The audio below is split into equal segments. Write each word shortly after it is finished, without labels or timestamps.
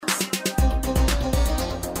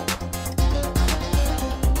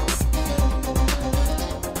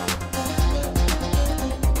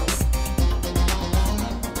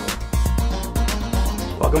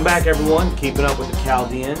Welcome back, everyone. Keeping up with the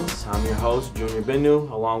Chaldeans. I'm your host, Junior Bindu,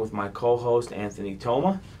 along with my co-host, Anthony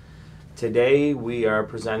Toma. Today, we are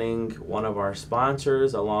presenting one of our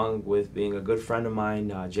sponsors, along with being a good friend of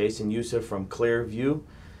mine, Jason Youssef from Clearview.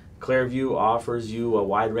 Clearview offers you a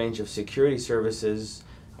wide range of security services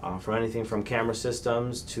for anything from camera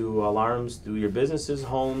systems to alarms through your businesses,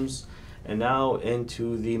 homes, and now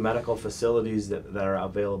into the medical facilities that are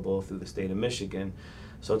available through the state of Michigan.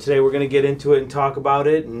 So today we're going to get into it and talk about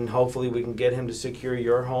it, and hopefully we can get him to secure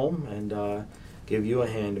your home and give you a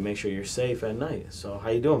hand to make sure you're safe at night. So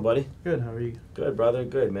how you doing, buddy? Good, how are you? Good, brother.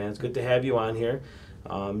 Good, man. It's good to have you on here.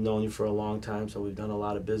 I've known you for a long time, so we've done a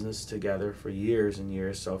lot of business together for years and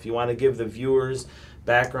years. So if you want to give the viewers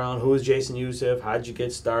background, who is Jason Youssef, how'd you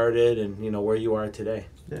get started, and where you are today?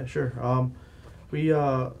 Yeah, sure. We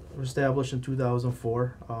were established in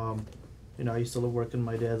 2004. I used to work in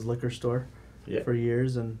my dad's liquor store for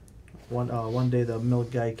years, and one day the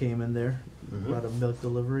milk guy came in there, brought a milk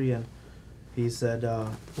delivery, and he said,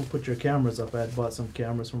 we'll put your cameras up. I had bought some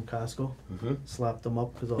cameras from Costco, slapped them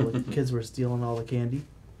up because all the kids were stealing all the candy.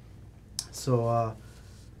 So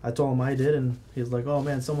I told him I did, and he was like, oh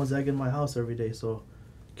man, someone's egging my house every day, so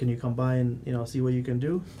can you come by and see what you can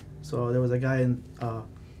do? So there was a guy in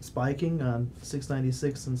Spy King on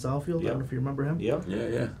 696 in Southfield. I don't know if you remember him.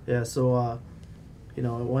 Yeah, so I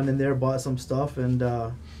went in there, bought some stuff, and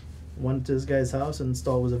went to this guy's house and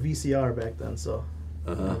installed. It was a VCR back then, so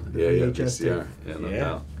VCR. Yeah, no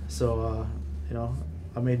doubt. So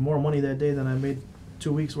I made more money that day than I made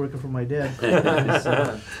 2 weeks working for my dad.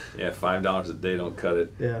 So, yeah, $5 a day don't cut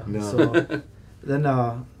it. Yeah. No. So then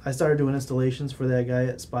I started doing installations for that guy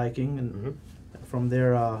at Spy King, and from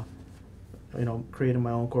there, created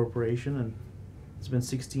my own corporation, and it's been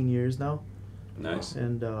 16 years now. Nice.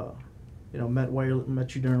 And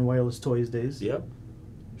met you during Wireless Toys days. Yep.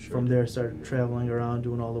 Sure. From there, started traveling around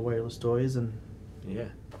doing all the wireless toys, and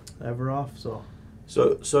ever off. So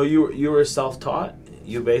you were self-taught.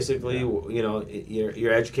 You basically,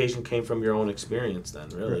 your education came from your own experience. Then,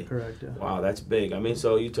 really. Correct. Yeah. Wow, that's big. I mean,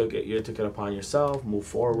 so you took it upon yourself, moved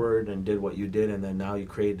forward, and did what you did, and then now you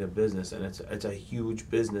created a business, and it's a huge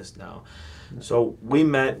business now. Yeah. So we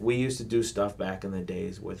met. We used to do stuff back in the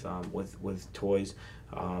days with toys,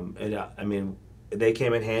 and they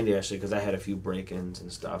came in handy actually because I had a few break-ins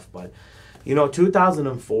and stuff. But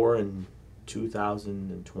 2004 and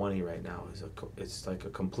 2020 right now it's like a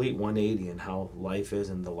complete 180 in how life is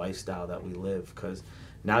and the lifestyle that we live, because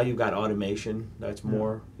now you've got automation that's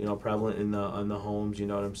more prevalent in the homes. You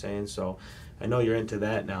know what I'm saying? So I know you're into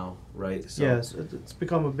that now, right? So, yes, it's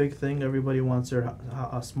become a big thing. Everybody wants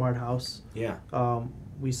a smart house. Yeah.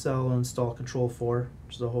 We sell and install Control4,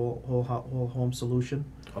 which is a whole home solution.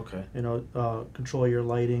 Okay. Control your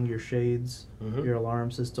lighting, your shades, your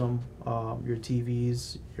alarm system, your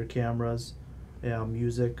TVs, your cameras,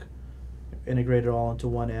 music, integrate it all into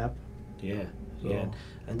one app. Yeah.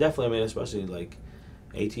 And definitely, especially like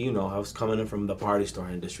AT, I was coming in from the party store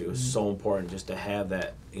industry. It was so important just to have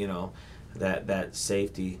that, that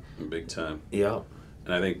safety. Big time. Yeah.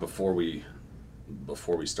 And I think before we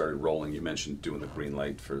started rolling, you mentioned doing the green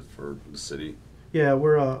light for the city. Yeah,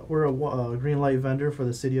 we're a green light vendor for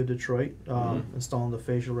the city of Detroit, installing the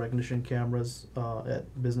facial recognition cameras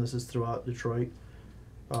at businesses throughout Detroit.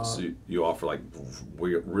 So you offer like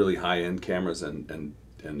really high end cameras and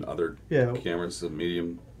other cameras,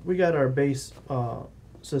 medium. We got our base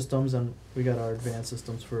systems, and we got our advanced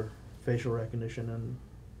systems for facial recognition. And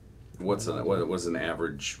what's an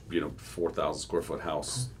average 4,000 square foot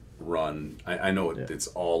house run? I know it's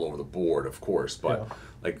all over the board, of course, but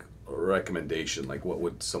like a recommendation, like what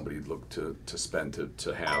would somebody look to spend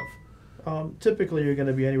to have? Typically, you're going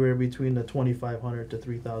to be anywhere between the $2,500 to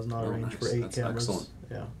 $3,000 range for 8 That's cameras. Excellent.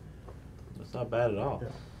 Yeah, that's not bad at all. Yeah.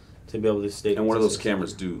 To be able to stay. And what do those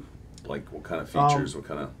cameras do? Like what kind of features? What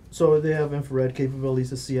kind of? So they have infrared capabilities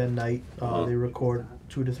to see at night. They record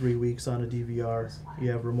 2 to 3 weeks on a DVR.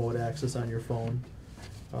 You have remote access on your phone.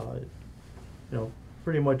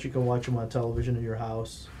 Pretty much you can watch them on television in your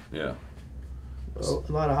house. Yeah.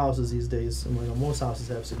 A lot of houses these days, most houses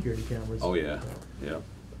have security cameras. Oh yeah, yeah.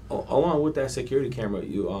 Along with that security camera,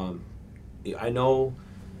 I know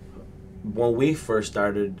when we first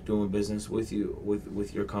started doing business with you,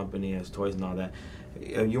 with your company as Toys and all that,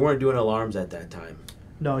 you weren't doing alarms at that time.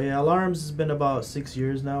 No, alarms has been about 6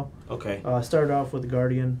 years now. Okay. I started off with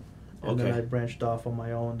Guardian, and then I branched off on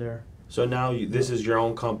my own there. So now this is your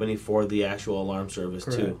own company for the actual alarm service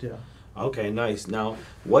too. Correct, yeah. Okay, nice. Now,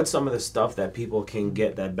 what's some of the stuff that people can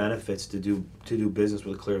get that benefits to do business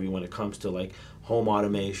with Clearview when it comes to like home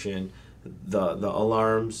automation, the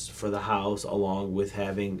alarms for the house, along with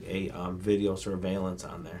having a video surveillance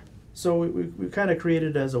on there. So we kind of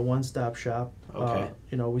created it as a one-stop shop. Okay.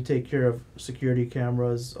 We take care of security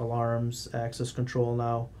cameras, alarms, access control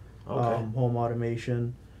now, Okay. home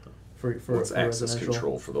automation. For What's access residential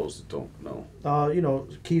control for those that don't know?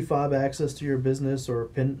 Key fob access to your business or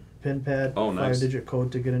pin pad. Oh, nice. 5-digit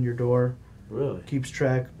code to get in your door. Really? Keeps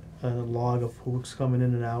track and log of who's coming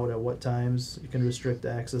in and out at what times. You can restrict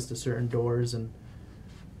access to certain doors and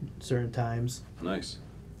certain times. Nice.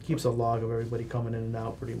 Keeps a log of everybody coming in and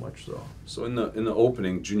out pretty much. So in the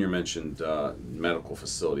opening, Junior mentioned medical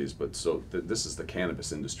facilities, but this is the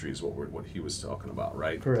cannabis industry is what he was talking about,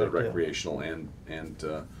 right? Correct, The yeah. recreational and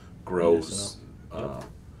grows,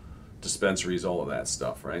 dispensaries, all of that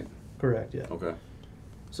stuff, right? Correct. Yeah. Okay.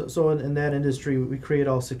 So in that industry, we create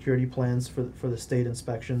all security plans for the state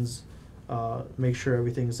inspections, make sure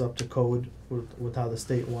everything's up to code with how the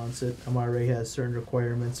state wants it. MRA has certain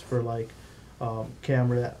requirements for where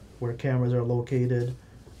cameras are located,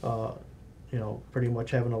 pretty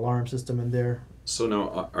much have an alarm system in there. So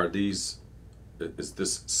now, is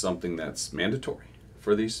this something that's mandatory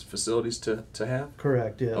for these facilities to have?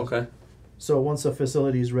 Correct, yeah. Okay. So once a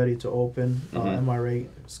facility is ready to open, Mhm. MRA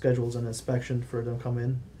schedules an inspection for them to come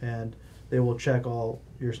in, and they will check all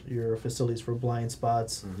your facilities for blind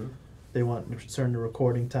spots. Mm-hmm. They want certain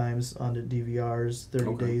recording times on the DVRs, 30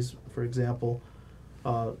 Okay. days, for example.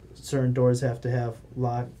 Certain doors have to have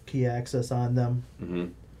lock key access on them, Mm-hmm.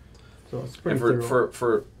 so it's pretty And thorough.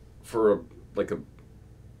 for a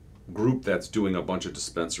group that's doing a bunch of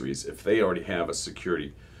dispensaries, if they already have a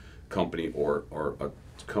security company or a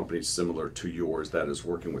company similar to yours that is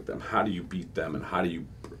working with them, how do you beat them, and how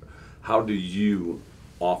do you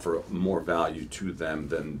offer more value to them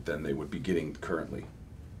than they would be getting currently?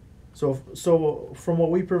 So from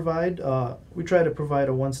what we provide, we try to provide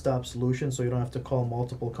a one-stop solution, so you don't have to call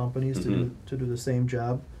multiple companies Mhm. to do the same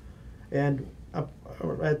job. And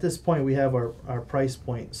at this point, we have our price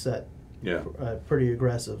point set Yeah. pretty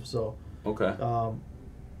aggressive. So Okay.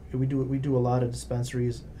 we do a lot of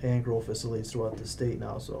dispensaries and grow facilities throughout the state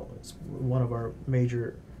now. So it's one of our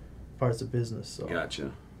major parts of business. So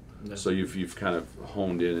Gotcha. Yeah. So you've kind of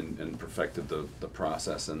honed in and perfected the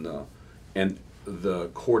process and the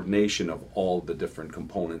coordination of all the different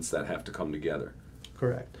components that have to come together.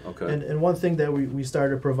 correct. Okay. And one thing that we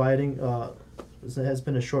started providing, it has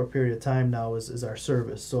been a short period of time now, is our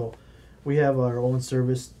service. So we have our own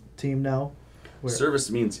service team now. where- Service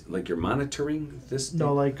means like you're monitoring this?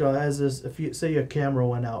 No, like if you say your camera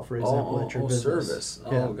went out, for example, at your business. Service.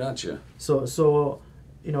 Yeah. Oh, gotcha. So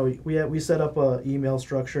we set up a email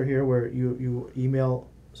structure here where you email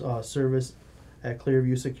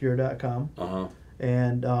service@clearviewsecure.com, Uh-huh.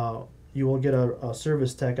 and you will get a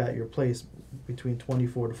service tech at your place between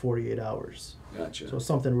 24 to 48 hours. Gotcha. So it's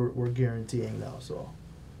something we're guaranteeing now. So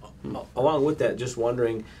Along with that, just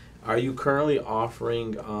wondering, are you currently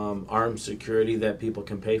offering armed security that people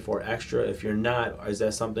can pay for extra? If you're not, is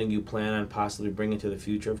that something you plan on possibly bringing to the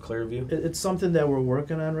future of Clearview? it's something that we're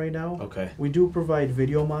working on right now. Okay, We do provide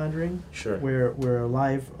video monitoring sure. where a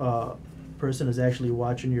live person is actually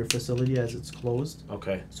watching your facility as it's closed.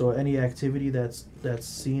 Okay. So any activity that's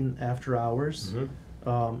seen after hours Mm-hmm.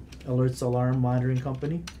 alerts alarm monitoring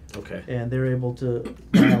company, Okay. and they're able to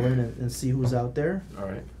dial in and see who's out there. All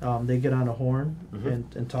right. They get on a horn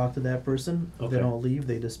Mhm. and talk to that person. If Okay. they don't leave,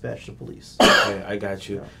 they dispatch the police. Okay, I got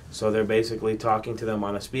you. Yeah. So they're basically talking to them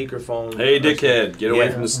on a speakerphone. Hey, dickhead, get away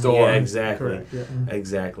Yeah. from the store. Yeah, exactly. Correct. Yeah. Mhm.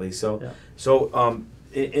 Exactly. So, Yeah.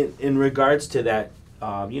 in regards to that,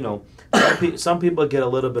 some people get a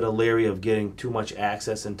little bit leery of getting too much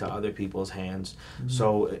access into other people's hands. Mm-hmm.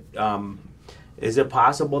 So, is it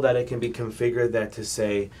possible that it can be configured that to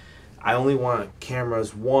say, I only want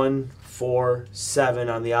cameras 1, 4, 7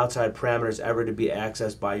 on the outside parameters ever to be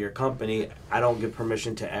accessed by your company. I don't give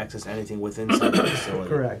permission to access anything within inside the facility.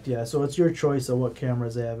 Correct. Yeah. So it's your choice of what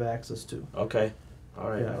cameras they have access to. Okay. All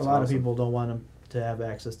right. Yeah. A that's lot of awesome. people don't want them to have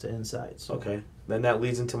access to inside. So. Okay. Then that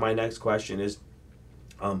leads into my next question is,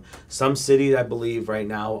 some cities, I believe, right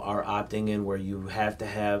now are opting in where you have to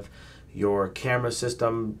have your camera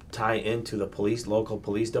system tie into the local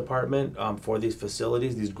police department for these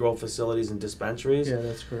facilities, these grow facilities and dispensaries. Yeah,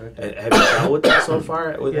 that's correct. Have you dealt with that so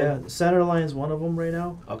far? Yeah, Centerline's one of them right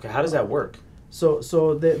now. Okay. How does that work? So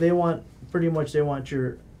they want pretty much they want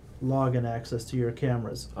your login access to your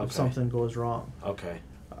cameras Okay. if something goes wrong. Okay.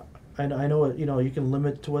 I know you can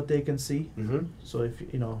limit to what they can see. Mm-hmm. So if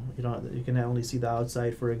you can only see the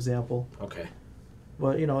outside, for example. Okay.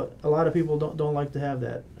 But a lot of people don't like to have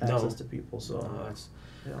that access No. to people. So No, that's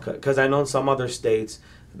yeah. because I know in some other states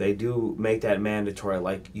they do make that mandatory.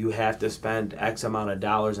 Like you have to spend X amount of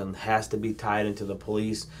dollars and has to be tied into the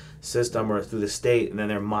police system or through the state, and then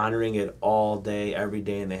they're monitoring it all day, every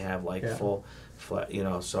day, and they have like Yeah. full,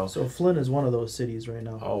 So So Flint is one of those cities right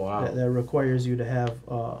now. Oh wow. That requires you to have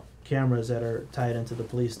cameras that are tied into the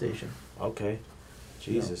police station. Okay.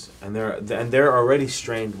 Jesus, and they're already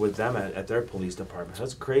strained with them at their police department.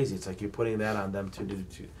 That's crazy. It's like you're putting that on them to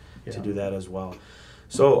do that as well.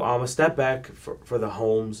 So a step back for the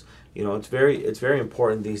homes. It's very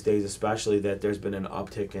important these days, especially that there's been an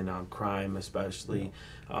uptick in crime, especially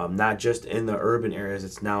not just in the urban areas.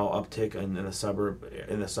 It's now uptick in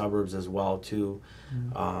the suburbs as well too.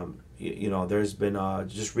 There's been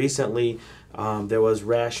just recently there was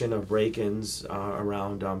ration of break-ins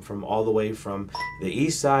around from all the way from the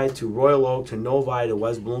east side to Royal Oak to Novi to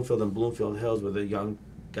West Bloomfield and Bloomfield Hills with a young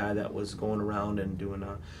guy that was going around and doing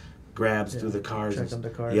grabs through the cars. Checking the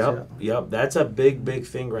cars. Yep. That's a big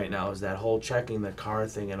thing right now, is that whole checking the car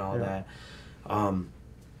thing and all that.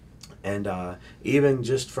 And even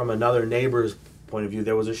just from another neighbor's point of view,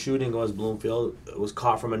 there was a shooting in West Bloomfield. It was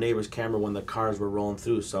caught from a neighbor's camera when the cars were rolling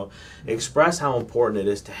through. So express how important it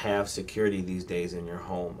is to have security these days in your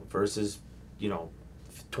home versus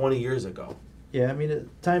 20 years ago. Yeah, I mean,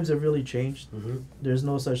 times have really changed. Mm-hmm. There's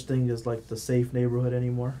no such thing as like the safe neighborhood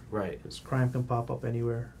anymore. Right. Because crime can pop up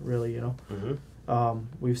anywhere, really. Mm-hmm.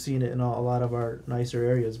 We've seen it in a lot of our nicer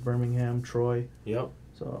areas, Birmingham, Troy. Yep.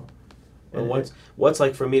 So. And what's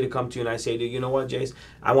like for me to come to you and I say to you, you know what, Jace,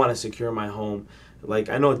 I want to secure my home. Like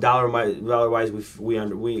I know dollar wise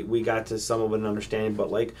we got to some of an understanding, but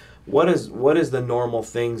like what is the normal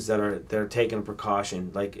things that are taking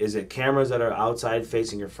precaution? Like is it cameras that are outside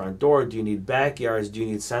facing your front door? Do you need backyards? Do you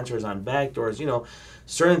need sensors on back doors?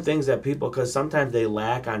 Certain things that people, because sometimes they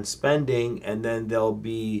lack on spending, and then they'll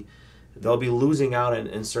be losing out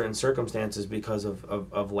in certain circumstances because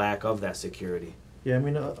of lack of that security. Yeah, I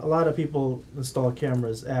mean, a lot of people install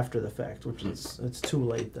cameras after the fact, which it's too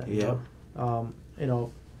late then. Yeah.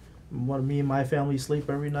 When me and my family sleep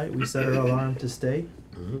every night, we set our alarm to stay.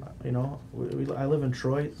 Mm-hmm. I live in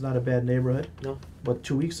Troy. It's not a bad neighborhood. No. But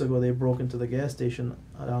 2 weeks ago, they broke into the gas station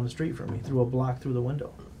down the street from me, threw a block through the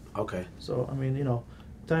window. Okay. So, I mean,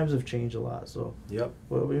 times have changed a lot. So Yep.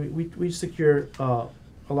 we secure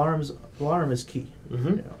alarms. Alarm is key.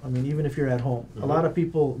 Mm-hmm. I mean, even if you're at home, a lot of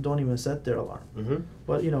people don't even set their alarm. Mm-hmm.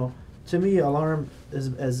 But to me, alarm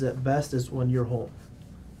is as at best is when you're home.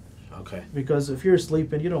 Okay. Because if you're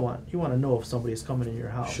sleeping, you want to know if somebody's coming in your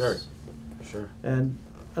house. Sure. And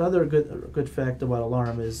another good fact about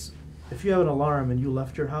alarm is, if you have an alarm and you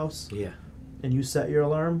left your house, Yeah. and you set your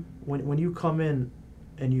alarm, when you come in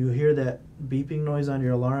and you hear that beeping noise on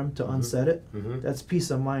your alarm to unset it, that's peace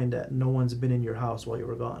of mind that no one's been in your house while you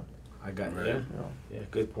were gone. I got Right. Yeah.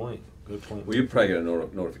 Good point. Well, you probably get a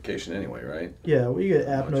notification anyway, right? Yeah, we get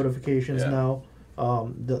app notifications Yeah. now.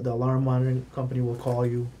 The alarm monitoring company will call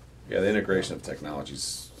you. Yeah, the integration of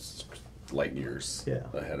technology's light years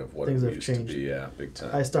ahead of what Things it have used changed. to be. Yeah, big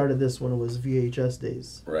time. I started this when it was VHS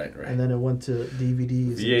days. Right. And then it went to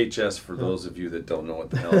DVDs. VHS, for those of you that don't know what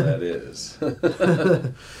the hell that is.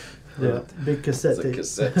 Yeah, big cassette It's a tape.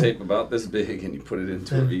 cassette tape about this big, and you put it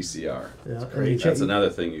into a VCR. Yeah, great. That's another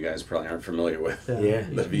thing you guys probably aren't familiar with. Yeah.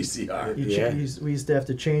 The VCR. We used to have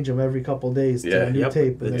to change them every couple days to Yeah. a new Yep,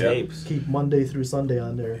 tape, the and then tapes. keep Monday through Sunday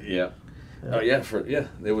on there. Yeah. Oh yeah,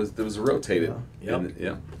 there was a rotated. Yep.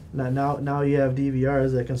 Yeah. Now you have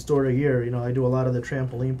DVRs that can store a year. I do a lot of the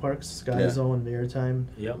trampoline parks, Sky Yeah. Zone, Maritime.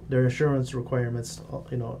 Yep. Their insurance requirements,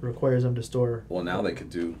 requires them to store. Well, now they could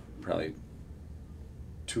do probably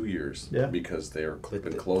 2 years. Yeah. Because they're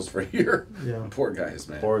been closed for a year. Yeah. Poor guys,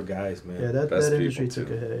 man. Poor guys, man. Yeah, that Best industry people,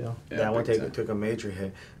 took a too. hit. Yeah, That one big time. took a major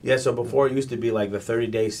hit. Yeah, so before it used to be like the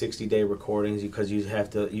 30-day, 60-day recordings because you have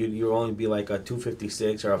to you only be like a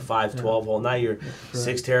 256 or a 512 hole. Now you're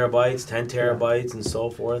 6 terabytes, 10 terabytes, and so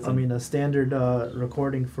forth. I mean, a standard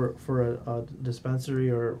recording for a dispensary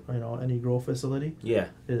or any grow facility yeah,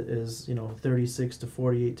 is 36 to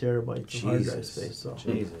 48 terabytes of hard drive Jesus. space. So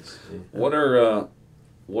Jesus.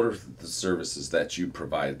 What are the services that you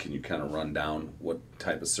provide? Can you kind of run down what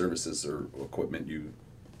type of services or equipment you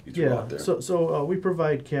throw out there? So we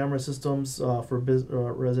provide camera systems for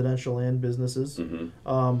residential and businesses.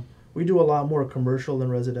 Mm-hmm. We do a lot more commercial than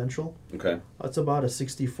residential. Okay. It's about a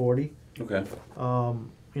 60-40. Okay.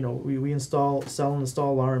 We install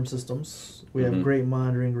alarm systems. We have Mhm. great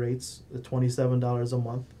monitoring rates, at $27 a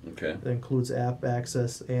month. Okay. That includes app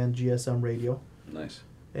access and GSM radio. Nice.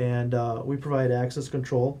 And we provide access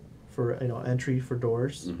control for entry for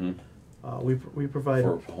doors. Mm-hmm. We provide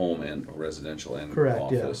For home and residential and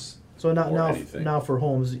correct, yeah. office. So or anything. now for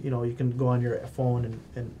homes, you know, you can go on your phone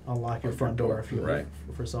and unlock your front door if you right.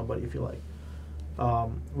 like, for somebody if you like.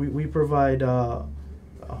 We provide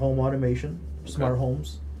home automation, smart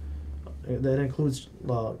homes. That includes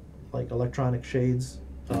like electronic shades,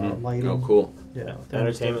 lighting. Oh, cool. Yeah.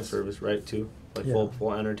 Entertainment thermostats. service, right? Too, like Yeah.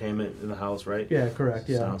 full entertainment in the house, right? Yeah, correct.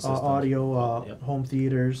 Yeah, Sound systems. audio, Yep. home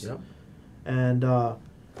theaters, Yep. and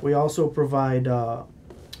we also provide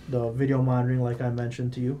the video monitoring, like I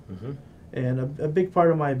mentioned to you. Mm-hmm. And a big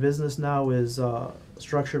part of my business now is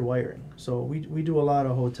structured wiring. So we do a lot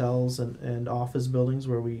of hotels and office buildings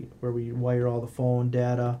where we wire all the phone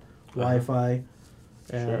data, Wi-Fi,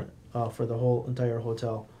 and for the whole entire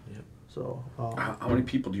hotel. Yep. So How many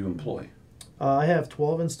people do you employ? I have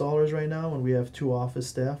 12 installers right now, and we have 2 office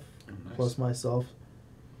staff Nice. plus myself.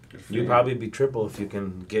 Good for You'd probably be triple if you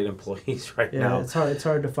can get employees right Yeah, now. it's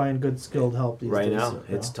hard to find good skilled help these Right days. now, so,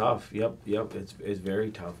 it's tough. Yep. It's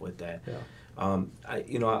very tough with that. Yeah.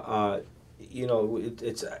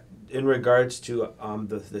 It's in regards to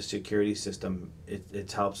the security system.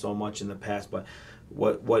 It's helped so much in the past, but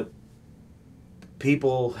what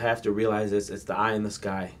people have to realize is it's the eye in the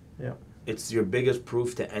sky. Yeah. It's your biggest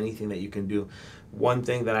proof to anything that you can do. One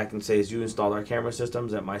thing that I can say is you installed our camera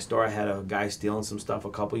systems at my store. I had a guy stealing some stuff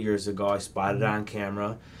a couple years ago. I spotted it on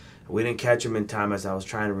camera. We didn't catch him in time as I was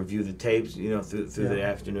trying to review the tapes, through the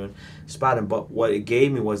afternoon. Spot him, but what it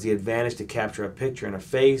gave me was the advantage to capture a picture and a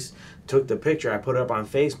face. Took the picture, I put it up on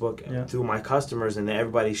Facebook through my customers, and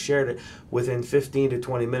everybody shared it. Within 15 to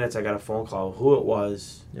 20 minutes, I got a phone call of who it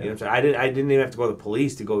was. Yeah. You know what I'm saying? I didn't even have to go to the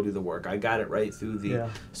police to go do the work. I got it right through the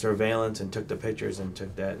surveillance and took the pictures and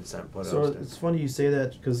took that and put it So up. it's funny you say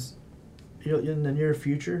that because in the near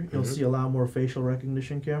future you'll see a lot more facial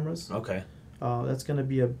recognition cameras. Okay. That's going to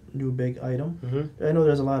be a new big item. Mm-hmm. I know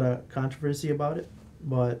there's a lot of controversy about it,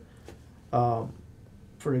 but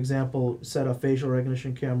for example, set a facial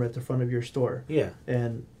recognition camera at the front of your store. Yeah.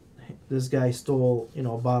 And this guy stole, a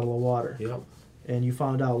bottle of water. Yep. And you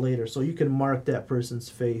found out later. So you can mark that person's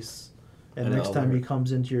face, and next time he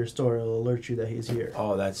comes into your store, it'll alert you that he's here.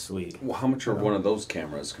 Oh, that's sweet. Well, how much are one of those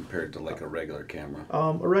cameras compared to like a regular camera?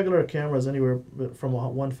 A regular camera is anywhere from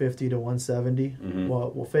 150 to 170. Mhm.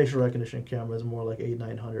 Well, facial recognition camera is more like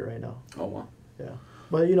 800-900 right now. Oh wow. Yeah.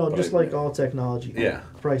 But just like all technology,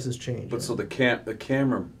 prices change. But so the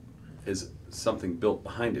camera is something built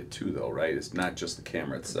behind it too, though, right? It's not just the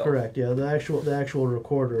camera itself. Correct. Yeah. The actual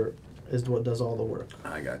recorder is what does all the work.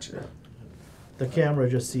 I got you. Yeah. The camera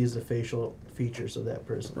just sees the facial features of that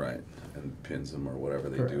person. Right, and pins them or whatever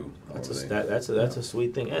they Correct. do. That's a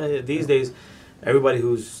sweet thing. And these days, everybody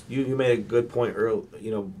who's you made a good point early,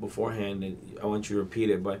 beforehand, and I want you to repeat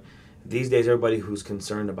it, but these days everybody who's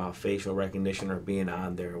concerned about facial recognition or being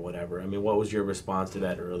on there or whatever. I mean, what was your response to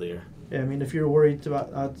that earlier? Yeah, I mean, if you're worried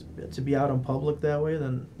to be out in public that way,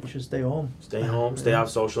 then you should stay home. Stay home, stay off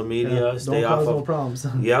social media, stay don't off cause of no problems.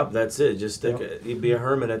 Yep, that's it. Just you be a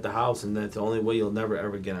hermit at the house, and that's the only way you'll never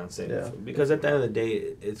ever get on safe. Yeah. Because at the end of the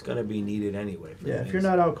day, it's gonna be needed anyway. Yeah, if you're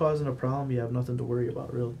not out causing a problem, you have nothing to worry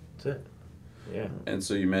about, really. That's it. Yeah. And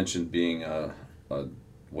so you mentioned being a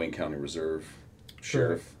Wayne County Reserve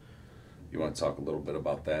sheriff. You want to talk a little bit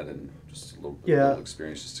about that and just a little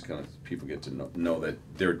experience, just to kind of people get to know that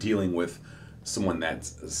they're dealing with someone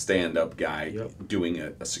that's a stand-up guy doing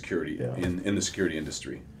a security in the security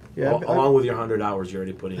industry. Yeah, along with your 100 hours you're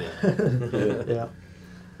already putting in. Yeah.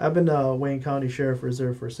 I've been Wayne County Sheriff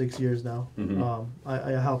Reserve for 6 years now. Mm-hmm.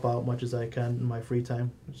 I help out much as I can in my free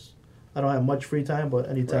time. I don't have much free time, but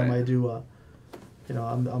anytime I do,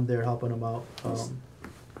 I'm there helping them out.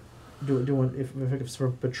 Doing if it's for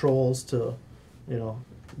patrols to,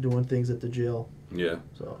 doing things at the jail. Yeah.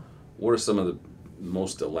 So. What are some of the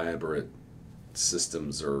most elaborate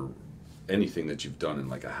systems or anything that you've done in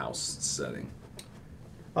like a house setting?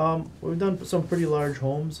 We've done some pretty large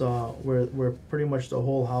homes where pretty much the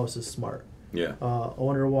whole house is smart. Yeah.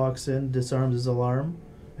 Owner walks in, disarms his alarm.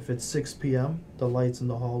 If it's 6 p.m., the lights in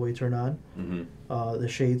the hallway turn on. Mm-hmm. The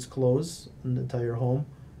shades close in the entire home.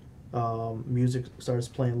 Music starts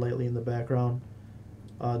playing lightly in the background.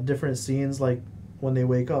 Different scenes, like when they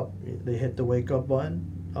wake up, they hit the wake up button,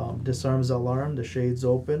 disarms the alarm, the shades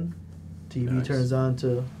open, TV turns on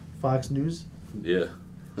to Fox News. Yeah.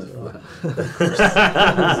 So.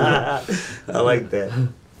 I like that.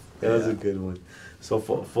 That was a good one. So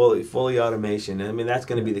fully automation. I mean, that's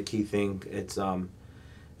going to be the key thing. It's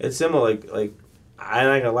similar like I'm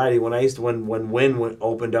not gonna lie to you. When I used to when Win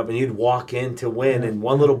opened up and you'd walk into Win and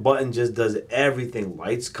one little button just does everything.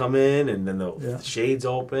 Lights come in and then the shades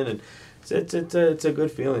open and it's a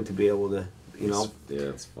good feeling to be able to you know. Yeah,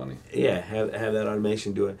 it's funny. Yeah, have that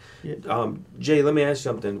automation do it. Yeah. Jay, let me ask you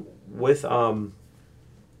something. With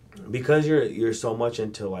because you're so much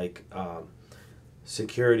into like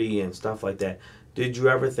security and stuff like that, did you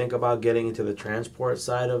ever think about getting into the transport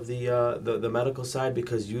side of the medical side?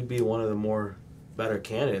 Because you'd be one of the more better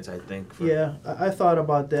candidates, I think. Yeah, I thought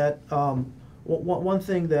about that. One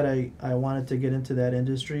thing that I wanted to get into that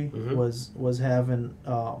industry was having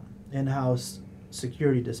in-house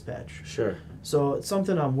security dispatch. Sure. So it's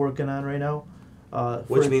something I'm working on right now.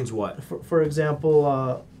 Which means what? For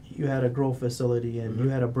example, you had a grow facility and you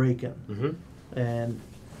had a break-in, and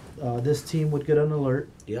this team would get an alert.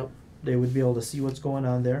 Yep. They would be able to see what's going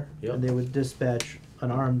on there, and they would dispatch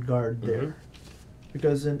an armed guard there.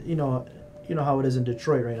 Because you know how it is in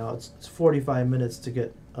Detroit right now. It's 45 minutes to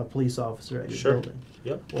get a police officer at your building.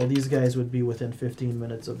 Yep. Well, these guys would be within 15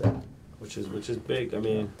 minutes of that. Which is big. I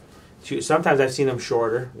mean, sometimes I've seen them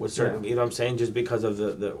shorter with certain. You know what I'm saying? Just because of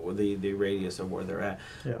the radius of where they're at.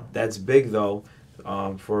 Yeah. That's big though.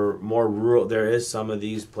 For more rural, there is some of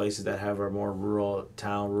these places that have a more rural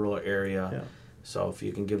town, rural area. Yeah. So if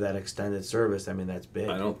you can give that extended service, I mean that's big.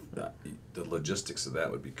 The logistics of that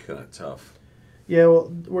would be kind of tough. Yeah,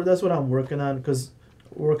 well, that's what I'm working on, because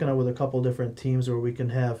we're working on with a couple different teams where we can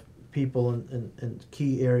have people in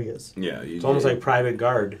key areas. Yeah, it's almost like private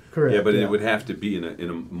guard. Correct. Yeah, but it would have to be in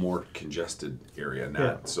a more congested area,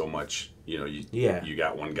 not so much. You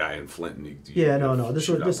got one guy in Flint, and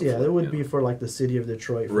it would be for like the city of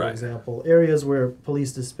Detroit, for example, areas where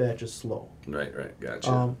police dispatch is slow. Right,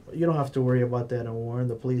 gotcha. You don't have to worry about that in Warren.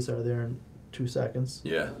 The police are there in 2 seconds.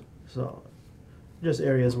 Yeah. So, just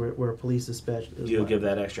areas where police dispatch is. You'll give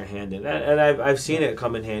that extra hand in, and I've seen it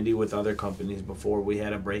come in handy with other companies before. We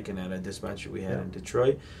had a break-in at a dispatcher we had in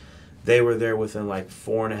Detroit. They were there within like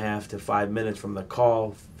 4.5 to 5 minutes from the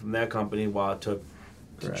call from that company, while it took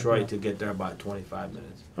Detroit to get there about 25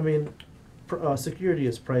 minutes. I mean, security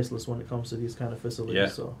is priceless when it comes to these kind of facilities. Yeah.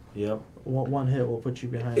 So yep, one hit will put you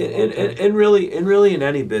behind. And really in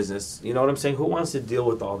any business, you know what I'm saying? Who wants to deal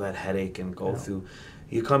with all that headache and go through?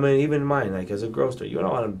 You come in, even mine, like as a grocer, you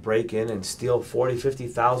don't want to break in and steal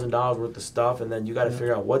 $40,000-$50,000 worth of stuff, and then you got to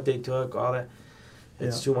figure out what they took, all that.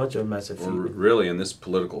 It's too much of a mess. Really, in this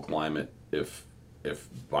political climate, if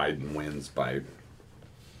Biden wins by,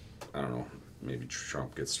 I don't know, maybe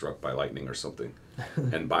Trump gets struck by lightning or something,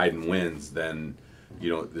 and Biden wins, then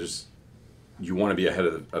you want to be ahead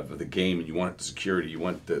of the game, and you want the security, you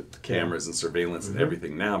want the cameras and surveillance and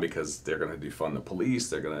everything now, because they're going to defund the police.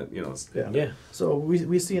 They're going to, So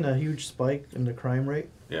we seen a huge spike in the crime rate.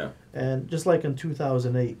 Yeah. And just like in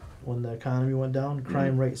 2008, when the economy went down,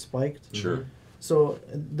 crime rate spiked. Sure. So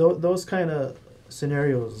those kind of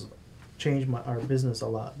scenarios change our business a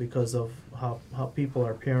lot, because of how people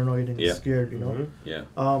are paranoid and scared. You know. Yeah.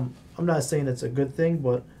 I'm not saying it's a good thing,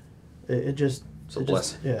 but it just. It's a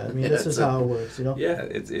blessing. I mean, this is how it works, you know? Yeah,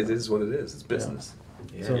 it is what it is. It's business.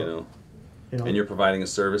 Yeah. So, and you're providing a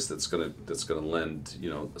service that's gonna lend,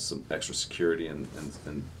 some extra security and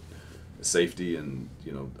safety and,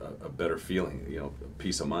 a better feeling,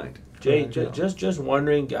 peace of mind. Jay, just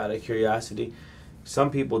wondering, out of curiosity,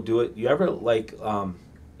 some people do it. You ever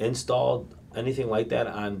installed anything like that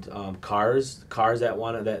on cars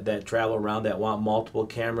that travel around, that want multiple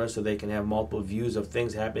cameras so they can have multiple views of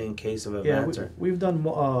things happening in case of events? Yeah, we've done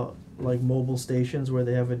like mobile stations where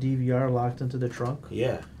they have a DVR locked into the trunk.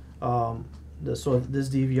 Yeah. So this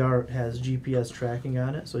DVR has GPS tracking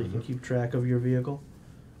on it, so you can keep track of your vehicle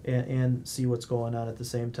and see what's going on at the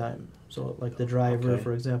same time. So like the driver,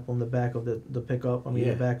 for example, in the back of the pickup,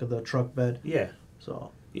 the back of the truck bed. Yeah.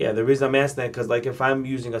 So. Yeah, the reason I'm asking that, because like if I'm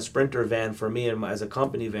using a Sprinter van for me and as a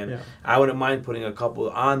company van, I wouldn't mind putting a couple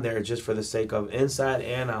on there just for the sake of inside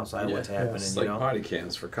and outside what's happening. It's like body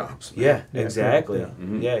cams for cops. Man. Yeah, exactly.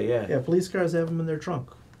 Yeah, police cars have them in their trunk.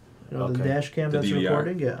 The dash cam that's DVR.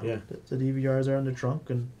 recording. The DVRs are in the trunk,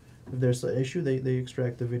 and if there's an issue, they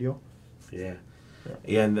extract the video. Yeah,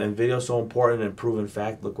 and video's so important and proven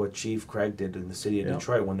fact. Look what Chief Craig did in the city of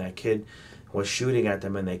Detroit when that kid was shooting at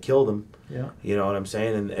them and they killed him. Yeah. You know what I'm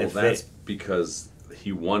saying? And that's because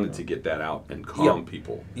he wanted to get that out and calm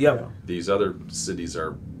people. Yep. These other cities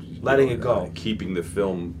are letting it go, keeping the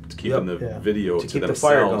film, keeping the video to keep themselves. The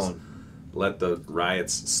fire going. Let the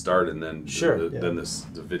riots start, and then then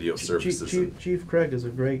the video surfaces. Chief Craig is a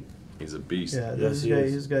great. He's a beast. Yeah,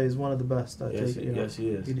 this guy is one of the best. Yes, he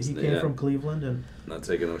is. He came from Cleveland and not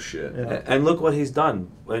taking no shit. And look what he's done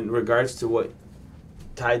in regards to what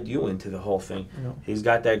tied you into the whole thing. Yeah. He's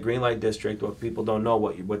got that green light district. What people don't know,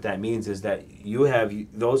 what that means is that you have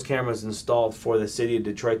those cameras installed for the city of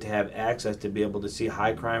Detroit to have access to be able to see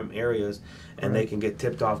high crime areas, and they can get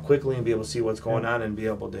tipped off quickly and be able to see what's going on and be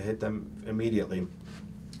able to hit them immediately.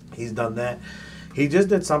 He's done that. He just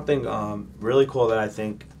did something really cool that I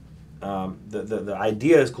think the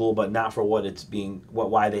idea is cool, but not for what it's being,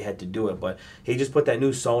 why they had to do it. But he just put that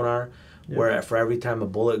new sonar where for every time a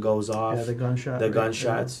bullet goes off, the gunshot, the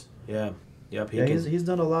gunshots, yep. He's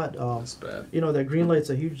done a lot. That's bad. You know, that green light's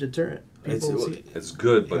a huge deterrent. It's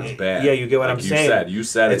good, but it's bad. Yeah, you get what like I'm saying. You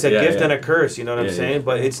said it's it. a gift and a curse. You know what I'm saying? Yeah.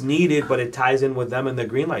 But it's needed. But it ties in with them in the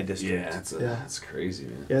green light district. Yeah, that's crazy,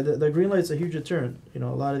 man. Yeah, the green light's a huge deterrent. You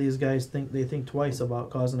know, a lot of these guys think twice about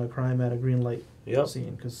causing a crime at a green light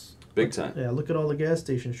scene. Cause big time. Yeah, look at all the gas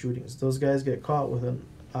station shootings. Those guys get caught within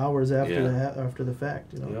hours after the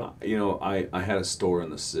fact. You know. You know, I had a store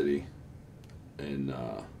in the city, in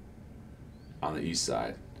on the east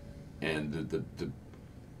side, and the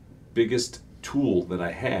biggest tool that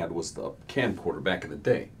I had was the camcorder back in the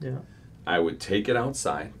day. Yeah. I would take it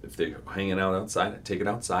outside. If they're hanging out outside, I'd take it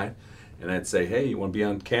outside, and I'd say, "Hey, you want to be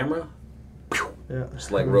on camera?" Yeah.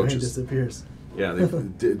 Just like Everybody roaches. disappears. Yeah,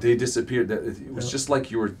 they disappeared. It was just like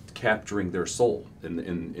you were capturing their soul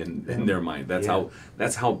in their mind. That's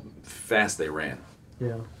how fast they ran.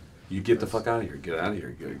 Yeah. You get the fuck out of here. Get out of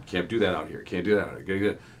here. You can't do that out here. Can't do that out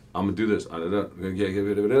here. I'm gonna do this.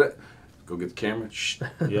 Go get the camera.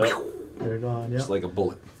 Yep. They're gone. Yeah. Just like a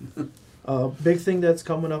bullet. Big thing that's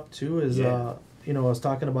coming up too is Yeah. you know, I was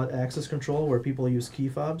talking about access control where people use key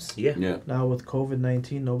fobs. Yeah. Now with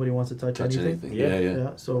COVID-19, nobody wants to touch anything.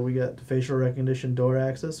 Yeah. So we got the facial recognition door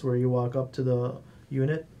access where you walk up to the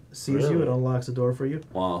unit, sees you, it unlocks the door for you.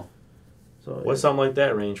 Wow. So What's something like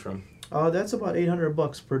that range from? that's about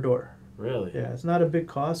 $800 per door. Really? Yeah, it's not a big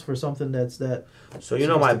cost for something that's that. So you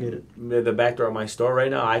know the back door of my store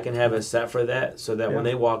right now, I can have it set for that, so that when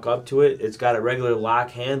they walk up to it, it's got a regular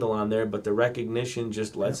lock handle on there, but the recognition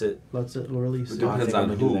just lets it release. It depends on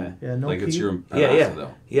who. Yeah, no like key. it's your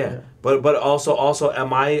Yeah. Yeah. But also,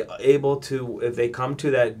 am I able to, if they come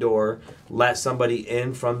to that door, let somebody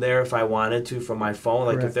in from there if I wanted to from my phone?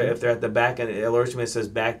 Like Correct. if they're at the back and it alerts me, it says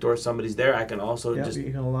back door, somebody's there. I can also Yeah, just.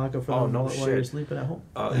 you can lock it from while shit. you're sleeping at home.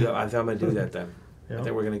 Yeah, I think I'm gonna do that then. Yeah. I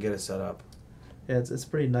think we're gonna get it set up. Yeah, it's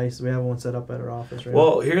pretty nice. We have one set up at our office right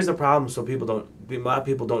Well, here's the problem. So a lot of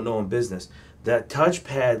people don't know in business. That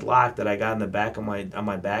touchpad lock that I got in the back of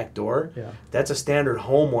my back door, now. Yeah. that's a standard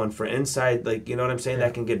home one for inside. Like, you know what I'm saying? Yeah.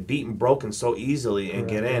 That can get beaten, broken so easily and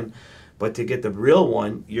get Correct, in. But to get the real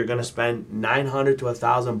one, you're gonna spend $900 to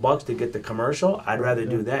 $1,000 to get the commercial. I'd rather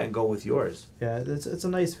do that and go with yours. Yeah, it's a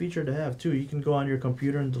nice feature to have too. You can go on your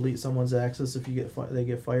computer and delete someone's access if you they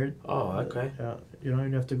get fired. Oh, okay. Yeah, you don't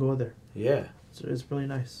even have to go there. Yeah. It's really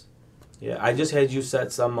nice. Yeah, I just had you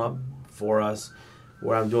set some up for us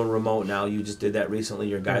where I'm doing remote now. You just did that recently.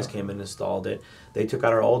 Your guys came and installed it. They took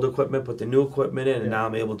out our old equipment, put the new equipment in, and now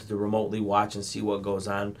I'm able to remotely watch and see what goes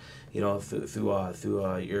on, you know,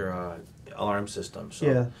 through your alarm system.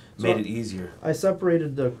 So made it easier. I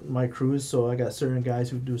separated my crews, so I got certain guys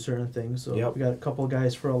who do certain things. So we got a couple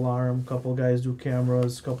guys for alarm, couple guys do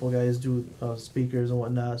cameras, couple guys do speakers and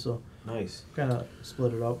whatnot. So nice. Kind of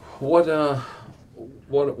split it up. What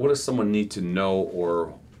does someone need to know,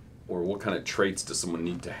 or what kind of traits does someone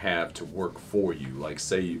need to have to work for you? Like,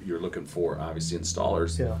 say you're looking for obviously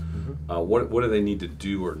installers. Yeah. What do they need to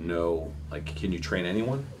do or know? Like, can you train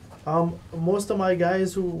anyone? Most of my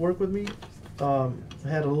guys who work with me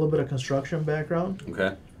had a little bit of construction background.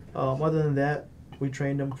 Okay. Other than that, we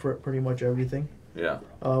trained them for pretty much everything. Yeah.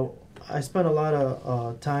 I spent a lot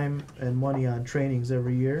of time and money on trainings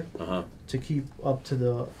every year to keep up to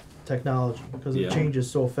the technology because it changes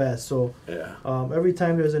so fast. So every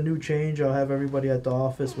time there's a new change, I'll have everybody at the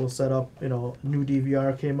office. We'll set up, new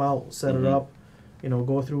DVR came out, set it up,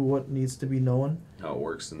 go through what needs to be known. How it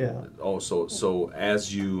works. And so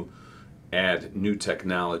as you add new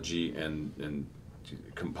technology and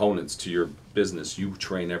components to your business, you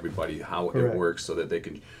train everybody how it works so that they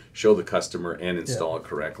can show the customer and install it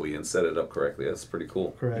correctly and set it up correctly. That's pretty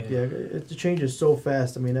cool. Correct. Yeah, it changes so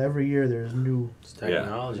fast. I mean, every year there's new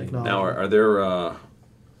technology. Now, are there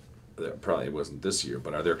probably it wasn't this year,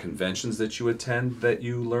 but are there conventions that you attend that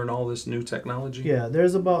you learn all this new technology? Yeah,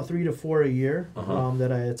 there's about 3 to 4 a year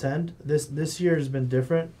that I attend. This year has been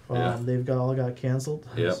different. They've all got canceled.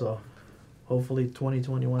 So hopefully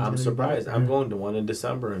 2021. I'm surprised. I'm going to one in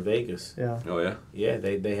December in Vegas. Yeah. Oh yeah. Yeah,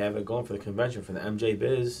 they have it going for the convention for the MJ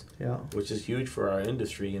Biz. Yeah. Which is huge for our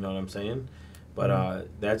industry. You know what I'm saying? But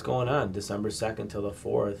that's going on December 2nd till the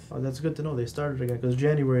 4th. Oh, that's good to know. They started again because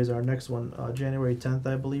January is our next one. January 10th,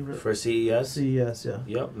 I believe. For CES? CES, yeah.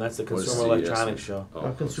 Yep, and that's the What is Consumer CES? Electronics Show.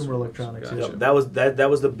 Oh, Consumer electronics, Gotcha. Yep, that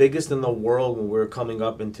was the biggest in the world when we were coming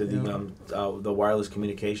up into the wireless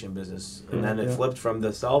communication business, and then it flipped from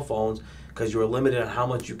the cell phones because you were limited on how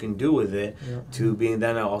much you can do with it to being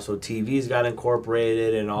then also TVs got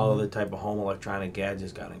incorporated and all other type of home electronic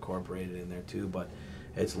gadgets got incorporated in there too. But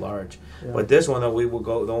it's large. Yeah. But this one that we will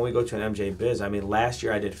go when we go to an MJ Biz. I mean, last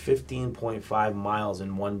year I did 15.5 miles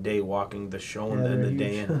in one day walking the show and then the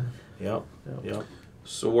day in. Yep.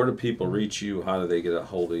 So where do people reach you? How do they get a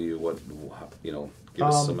hold of you? Give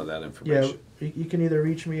us some of that information. Yeah, you can either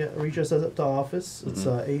reach us at the office. It's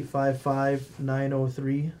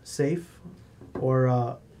 855-903-SAFE,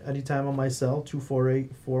 or anytime on my cell,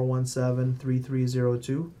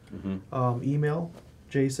 248-417-3302. Email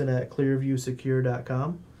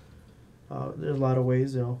jason@clearviewsecure.com. There's a lot of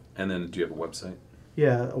ways, And then do you have a website?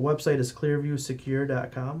 Yeah, a website is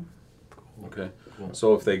clearviewsecure.com. Okay. Cool.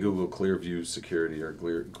 So if they Google Clearview Security or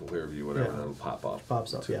Clearview, whatever, that'll pop up.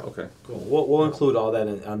 Pops up, yeah. Okay. Cool. We'll include all that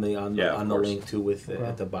on the course. link too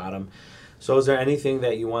at the bottom. So is there anything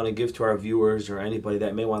that you want to give to our viewers or anybody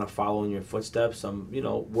that may want to follow in your footsteps? Some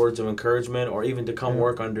words of encouragement or even to come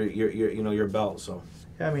work under your belt. So.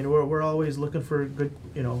 Yeah, I mean we're always looking for good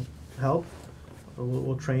help.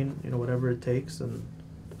 We'll train whatever it takes and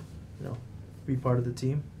be part of the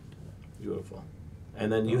team. Beautiful. And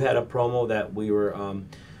then you had a promo that we were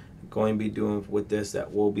going to be doing with this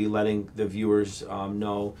that we'll be letting the viewers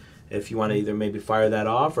know if you want to either maybe fire that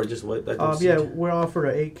off or just what. We're offered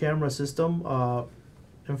an 8-camera system,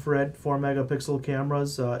 infrared 4 megapixel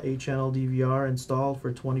cameras, 8-channel DVR installed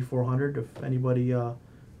for $2,400. If anybody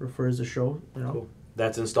refers the show, Cool.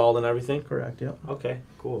 That's installed and everything? Correct, yeah. Okay,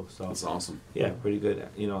 cool. So That's awesome. Yeah, pretty good.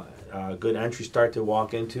 Good entry start to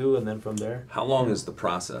walk into, and then from there. How long is the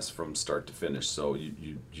process from start to finish? So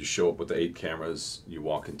you show up with the 8 cameras, you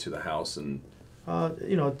walk into the house, and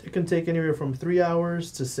it can take anywhere from 3 hours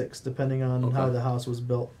to 6, depending on how the house was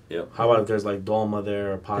built. Yep. How about if there's like Dolma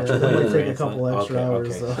there or Pacha? That might take a couple extra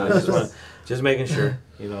hours. So. Just making sure.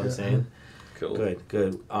 You know what I'm saying? Cool.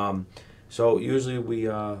 Good. So usually we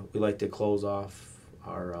like to close off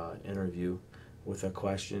our interview with a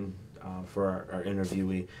question for our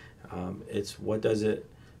interviewee. It's what does it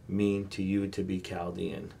mean to you to be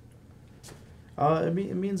Chaldean?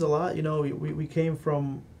 It means a lot. We came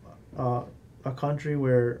from a country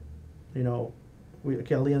where,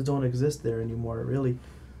 Chaldeans don't exist there anymore, really,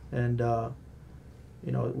 and from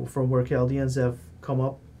where Chaldeans have come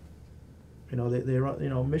up. They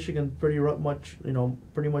run. Michigan pretty much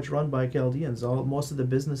run by Chaldeans. Most of the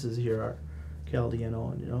businesses here are Chaldean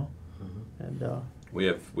owned. And we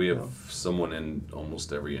have someone in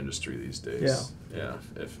almost every industry these days. Yeah.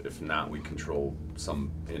 If not, we control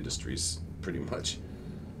some industries pretty much.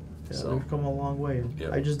 Yeah, So we've come a long way.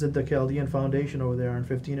 Yep. I just did the Chaldean Foundation over there on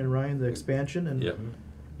 15 and Ryan, the expansion, and Yep.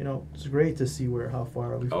 It's great to see how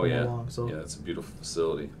far we've come along. So yeah, it's a beautiful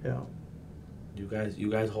facility. yeah. You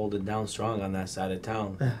guys hold it down strong on that side of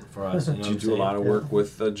town for us. Do you do a lot of work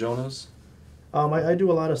with Jonas? I do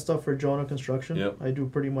a lot of stuff for Jonah Construction. Yep. I do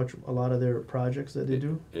pretty much a lot of their projects that they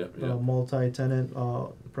do. Yep. Multi-tenant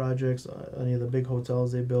projects, any of the big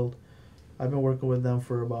hotels they build. I've been working with them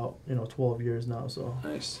for about 12 years now. So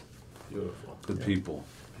Nice. Beautiful. Good people.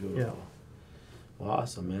 Beautiful. Yeah. Well,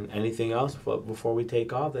 awesome, man. Anything else before we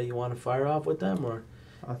take off that you want to fire off with them, or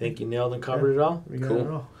I think you nailed and covered it all? We got Cool. it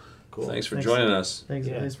all. Cool. Thanks for joining us. Thanks.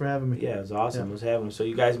 Yeah. Thanks for having me. Yeah, it was awesome. Yeah. It was having them. So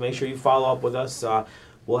you guys make sure you follow up with us.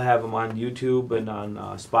 We'll have them on YouTube and on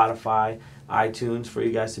Spotify, iTunes for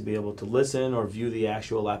you guys to be able to listen or view the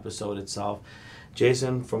actual episode itself.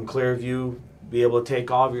 Jason from Clearview, be able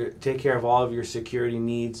to take care of all of your security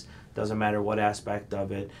needs. Doesn't matter what aspect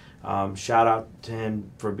of it. Shout out to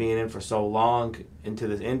him for being in for so long into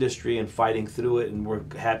this industry and fighting through it, and we're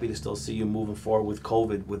happy to still see you moving forward with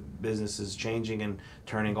COVID, with businesses changing and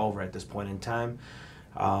turning over at this point in time.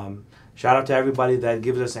 Shout out to everybody that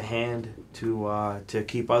gives us a hand to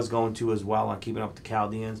keep us going too as well on keeping up with the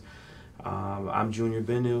Chaldeans. I'm Junior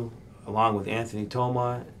Binu, along with Anthony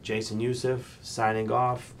Toma, Jason Youssef, signing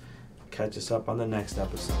off. Catch us up on the next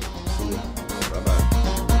episode. See ya. Bye-bye.